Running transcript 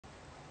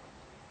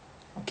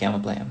Okay, I'm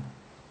gonna play him.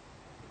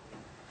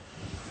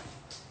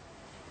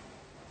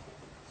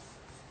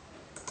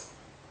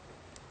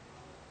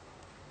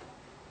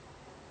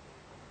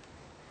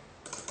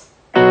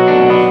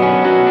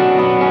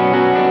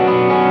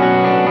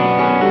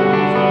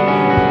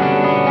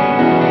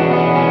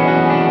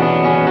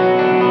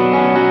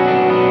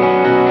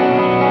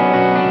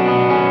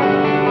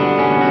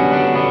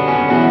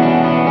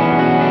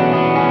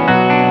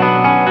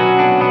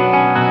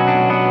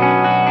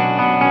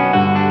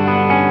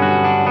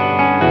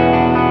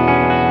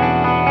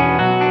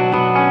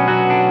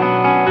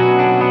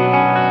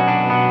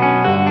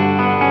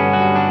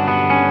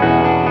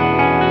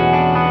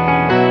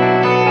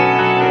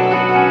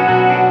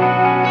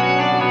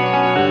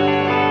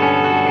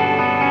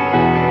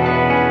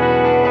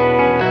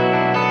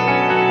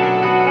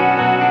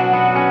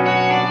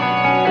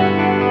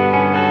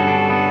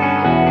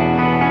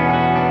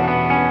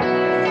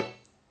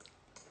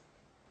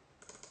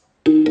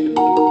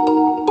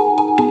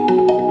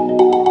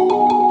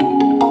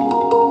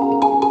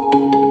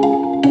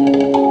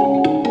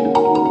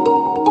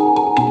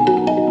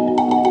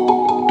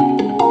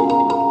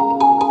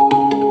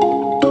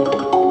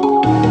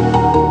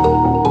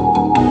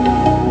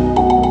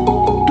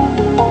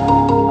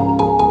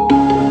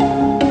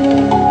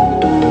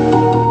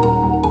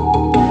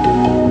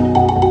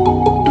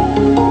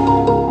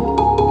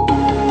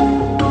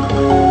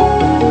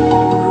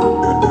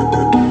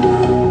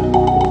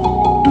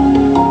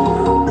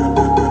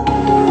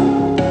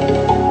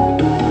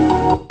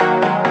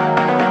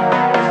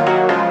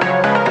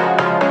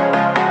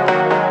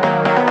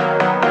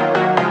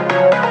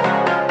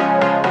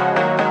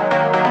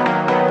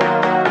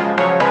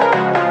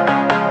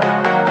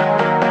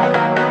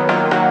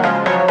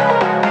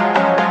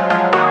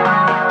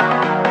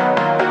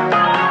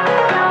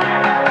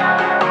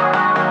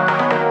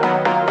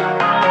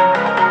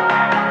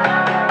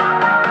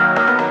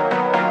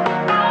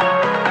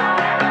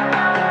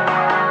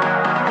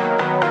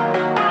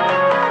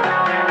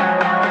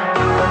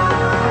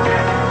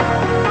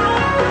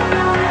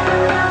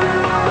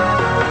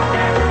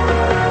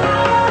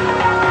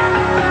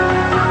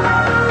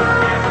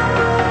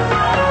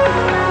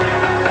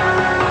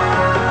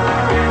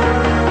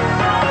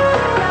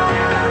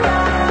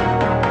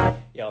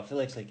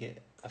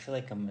 I feel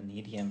like I'm an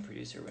EDM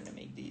producer when I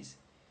make these.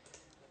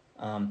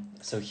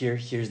 So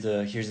here's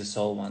the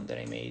soul one that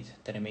I made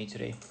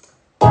today.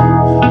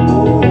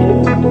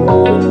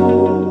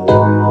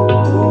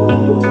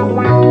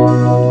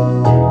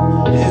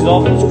 This is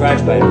all from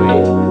scratch, by the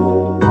way.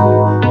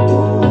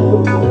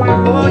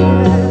 Oh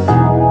yeah.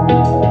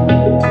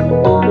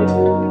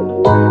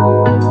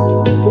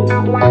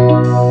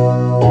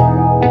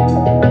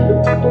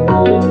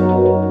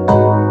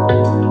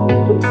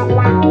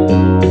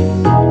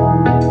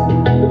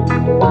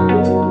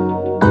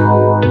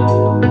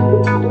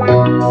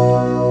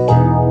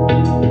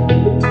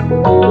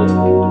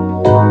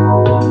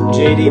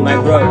 JD, my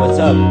bro, what's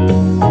up?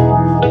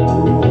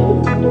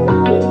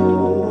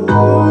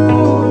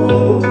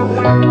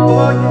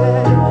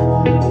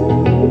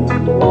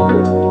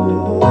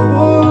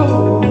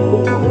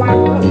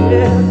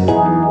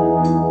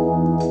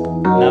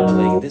 Now, but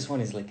like this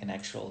one is like an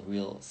actual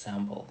real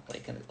sample,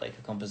 like a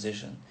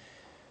composition.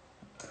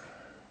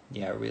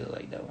 Yeah, I really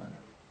like that one.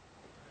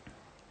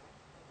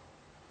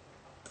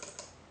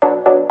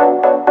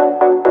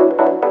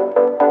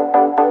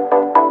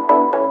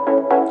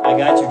 I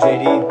got you,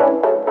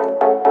 JD.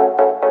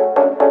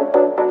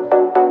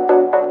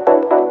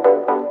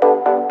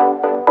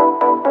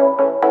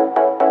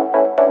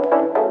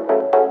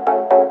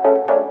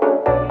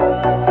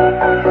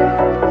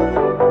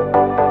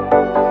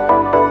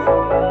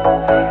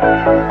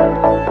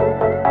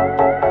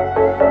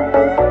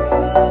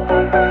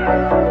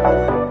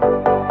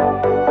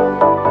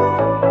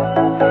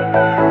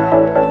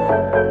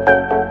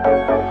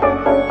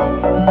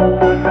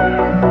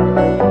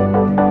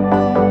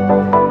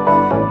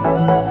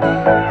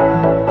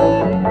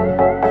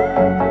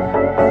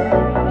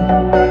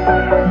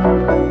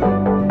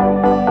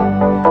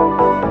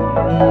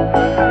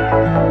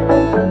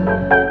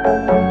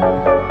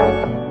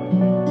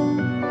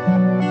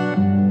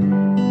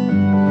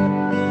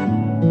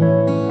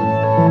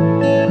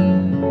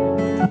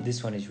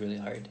 This one is really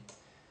hard.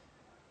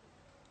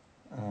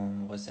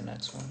 What's the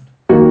next one?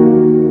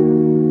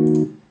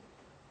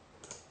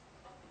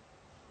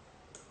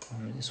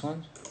 This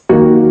one?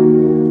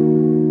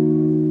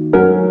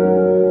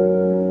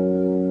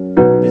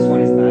 This one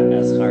is not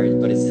as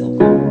hard, but it's still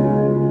cool.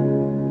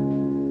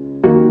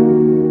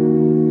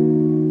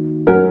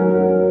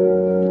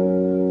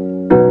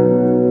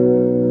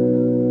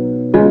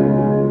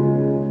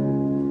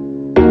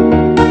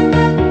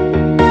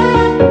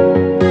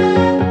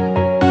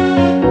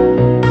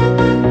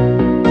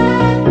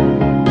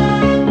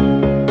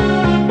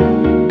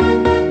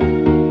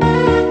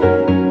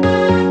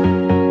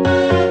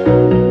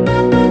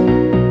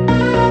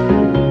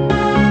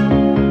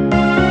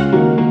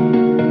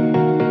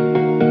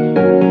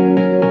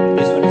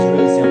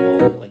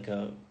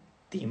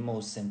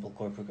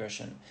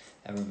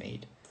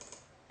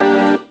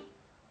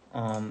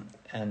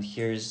 And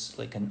here's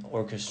like an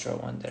orchestra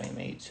one that I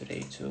made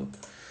today too.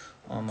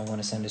 I want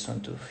to send this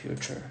one to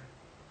Future.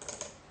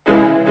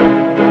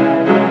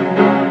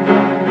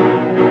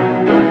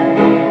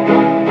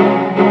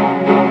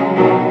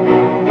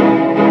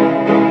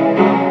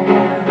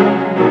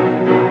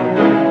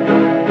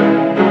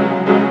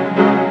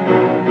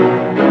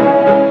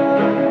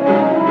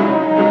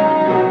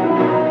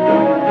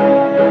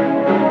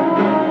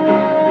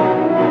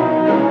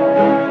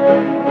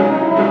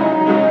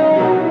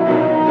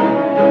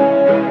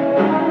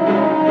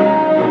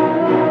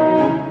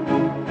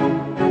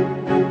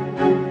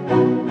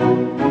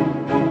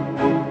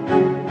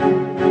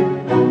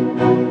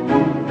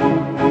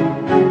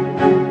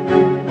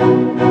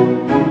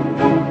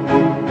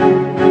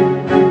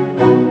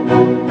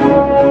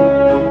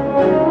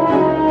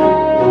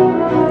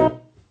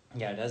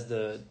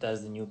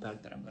 That's the new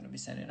pack that I'm gonna be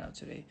sending out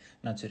today.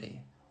 Not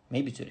today,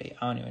 maybe today.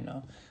 I don't even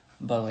know.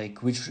 But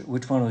like, which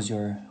one was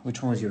your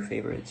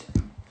favorite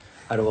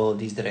out of all of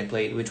these that I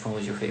played? Which one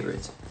was your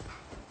favorite?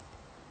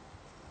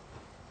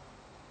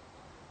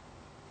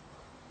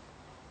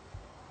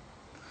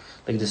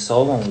 Like the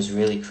soul one was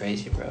really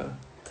crazy, bro.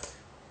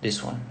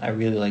 This one, I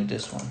really like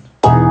this one.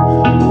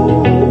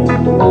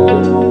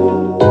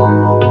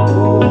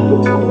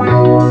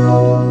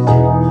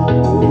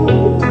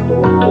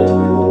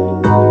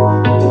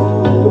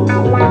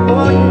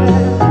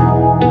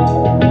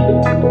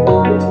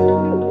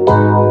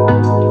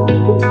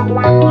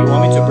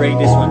 Break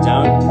this one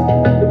down.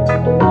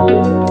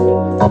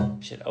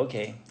 Shit,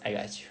 okay, I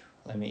got you.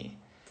 Let me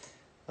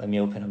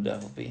open up the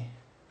FLP.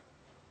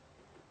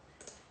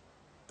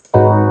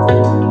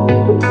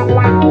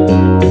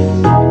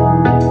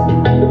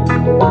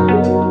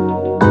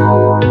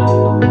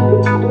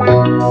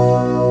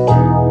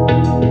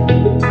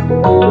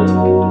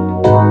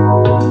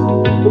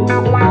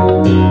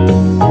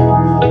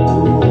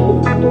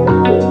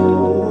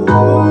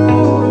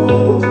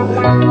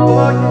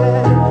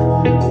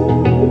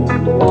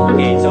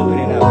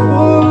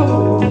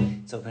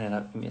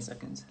 Give me a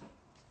second.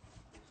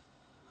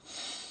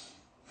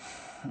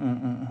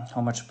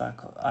 How much pack?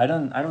 I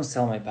don't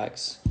sell my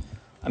packs.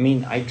 I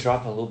mean, I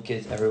drop a loop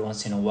kit every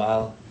once in a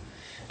while,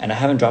 and I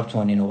haven't dropped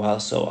one in a while,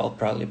 so I'll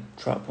probably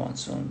drop one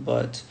soon.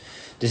 But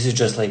this is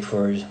just like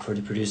for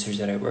the producers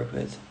that I work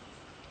with.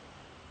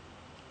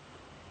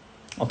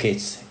 Okay,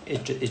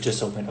 it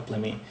just opened up. Let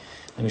me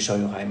show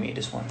you how I made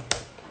this one.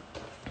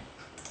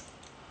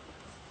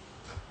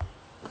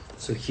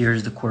 So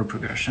here's the chord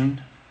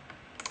progression.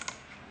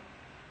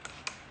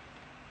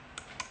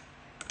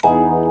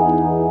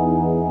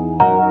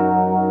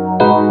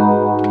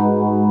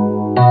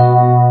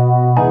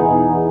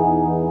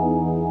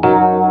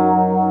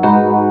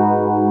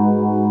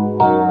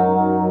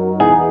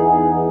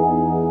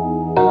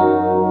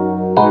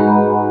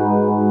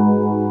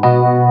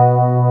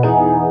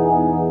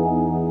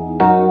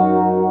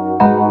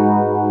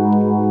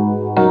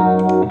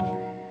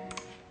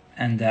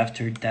 And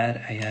after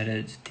that, I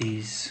added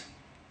these,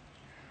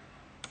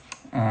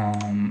 I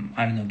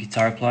don't know,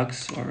 guitar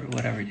plugs or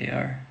whatever they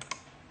are.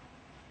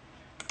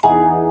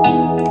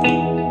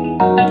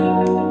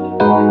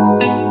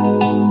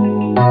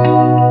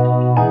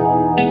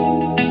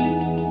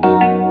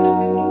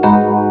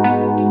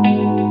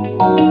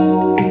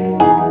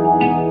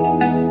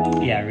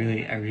 Yeah, I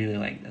really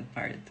like that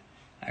part.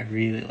 I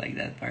really like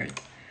that part.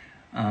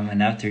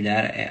 And after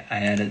that, I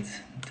added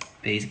the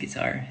bass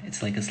guitar.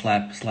 It's like a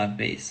slap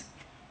bass.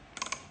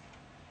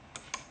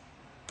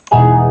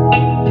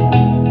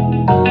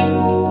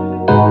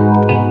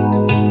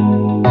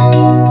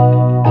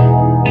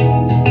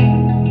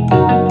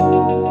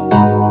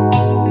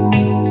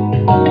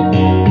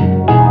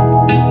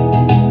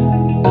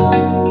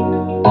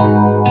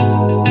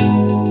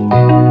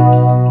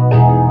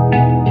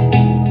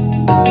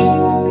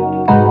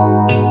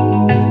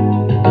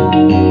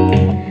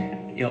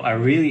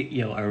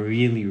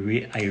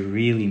 I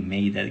really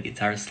made that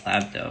guitar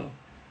slap though.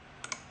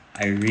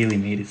 I really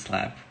made it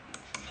slap.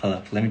 Hold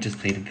up, let me just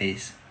play the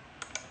bass.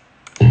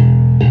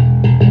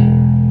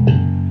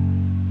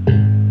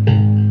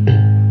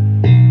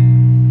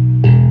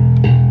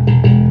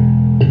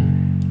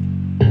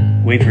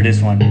 Wait for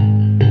this one.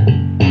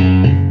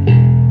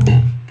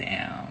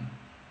 Damn.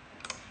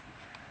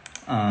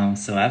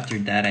 So after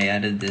that I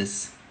added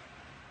this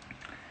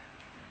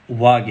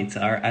wah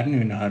guitar. I don't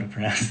even know how to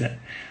pronounce that.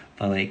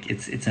 But like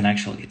it's an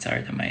actual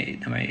guitar that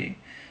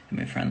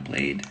my friend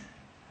played.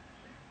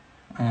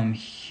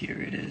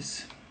 Here it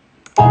is.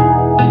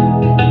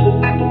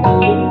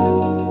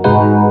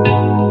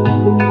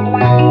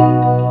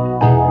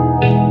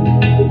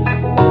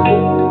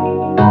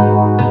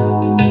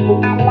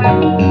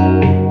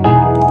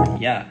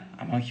 Yeah,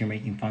 I'm out here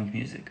making funk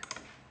music.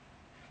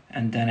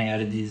 And then I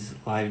added these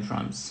live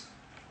drums.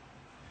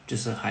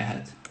 Just a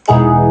hi-hat.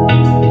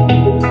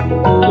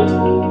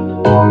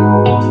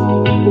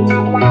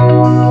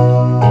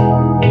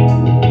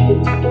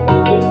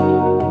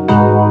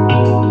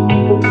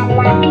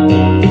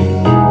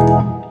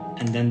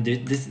 And then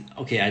this,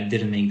 okay, I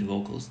didn't make the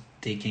vocals.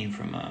 They came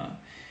from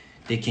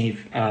They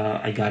gave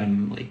I got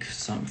him like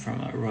some from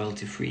a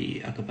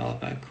royalty-free acapella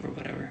pack or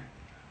whatever.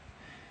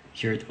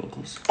 Here are the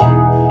vocals. Like,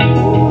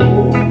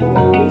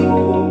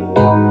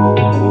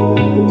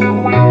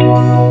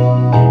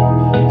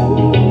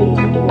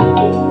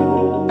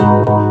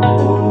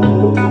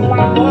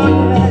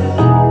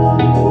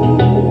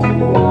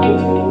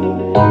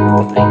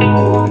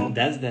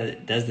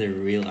 that's the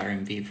real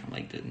R&B from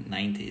like the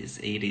 90s,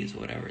 80s,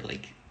 whatever.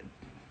 Like,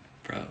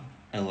 bro,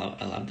 I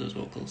love those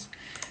vocals.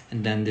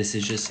 And then this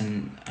is just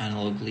an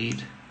analog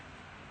lead.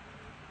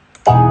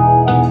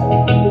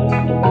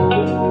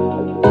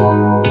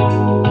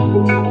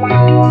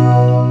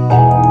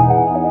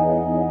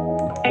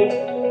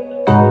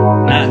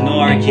 No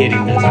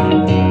arcading this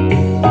one.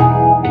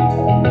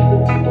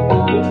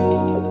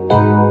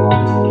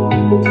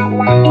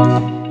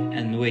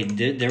 And wait,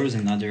 there was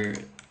another.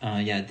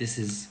 Yeah, this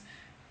is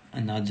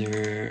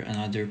another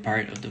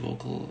part of the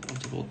vocal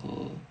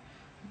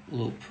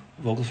loop.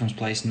 Vocal from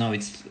Splice. No,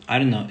 I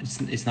don't know.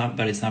 It's not,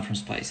 but it's not from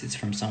Splice. It's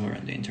from somewhere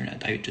on the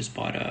internet. I just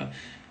bought a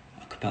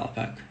cappella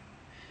pack.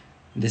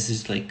 This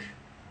is like,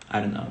 I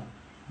don't know,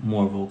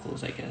 more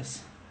vocals, I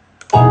guess.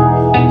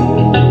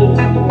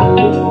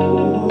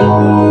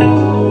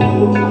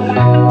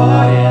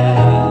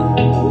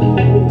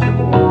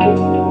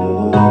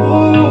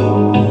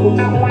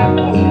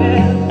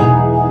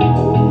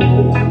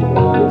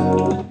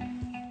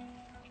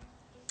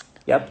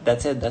 Yep,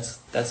 that's it.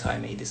 That's how I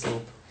made this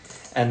loop.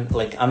 And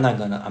like I'm not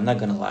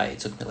gonna lie, it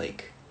took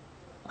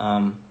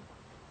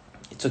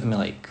me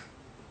like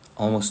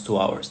almost 2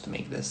 hours to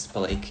make this,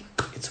 but like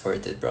it's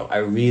worth it, bro. I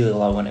really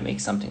love when I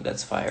make something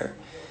that's fire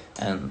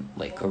and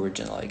like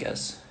original, I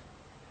guess.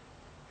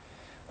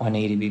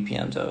 180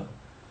 BPM though.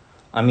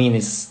 I mean,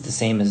 it's the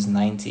same as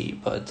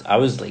 90, but I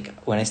was like,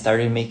 when I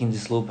started making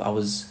this loop, I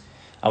was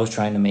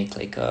trying to make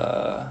like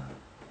a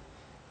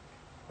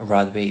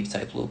rod wave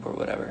type loop or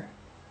whatever.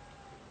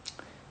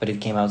 But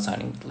it came out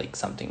sounding like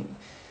something,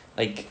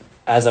 like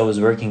as I was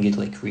working, it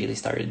like really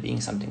started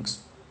being something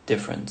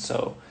different.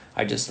 So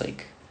I just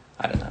like,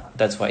 I don't know.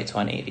 That's why it's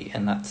 180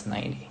 and not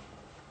 90.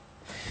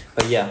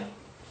 But yeah,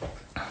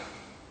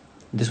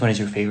 this one is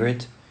your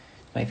favorite.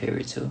 My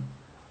favorite too.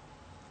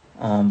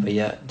 But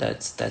yeah,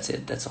 that's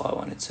it. That's all I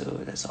wanted to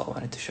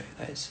show you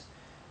guys.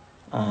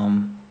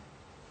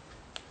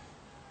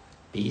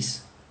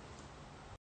 Peace.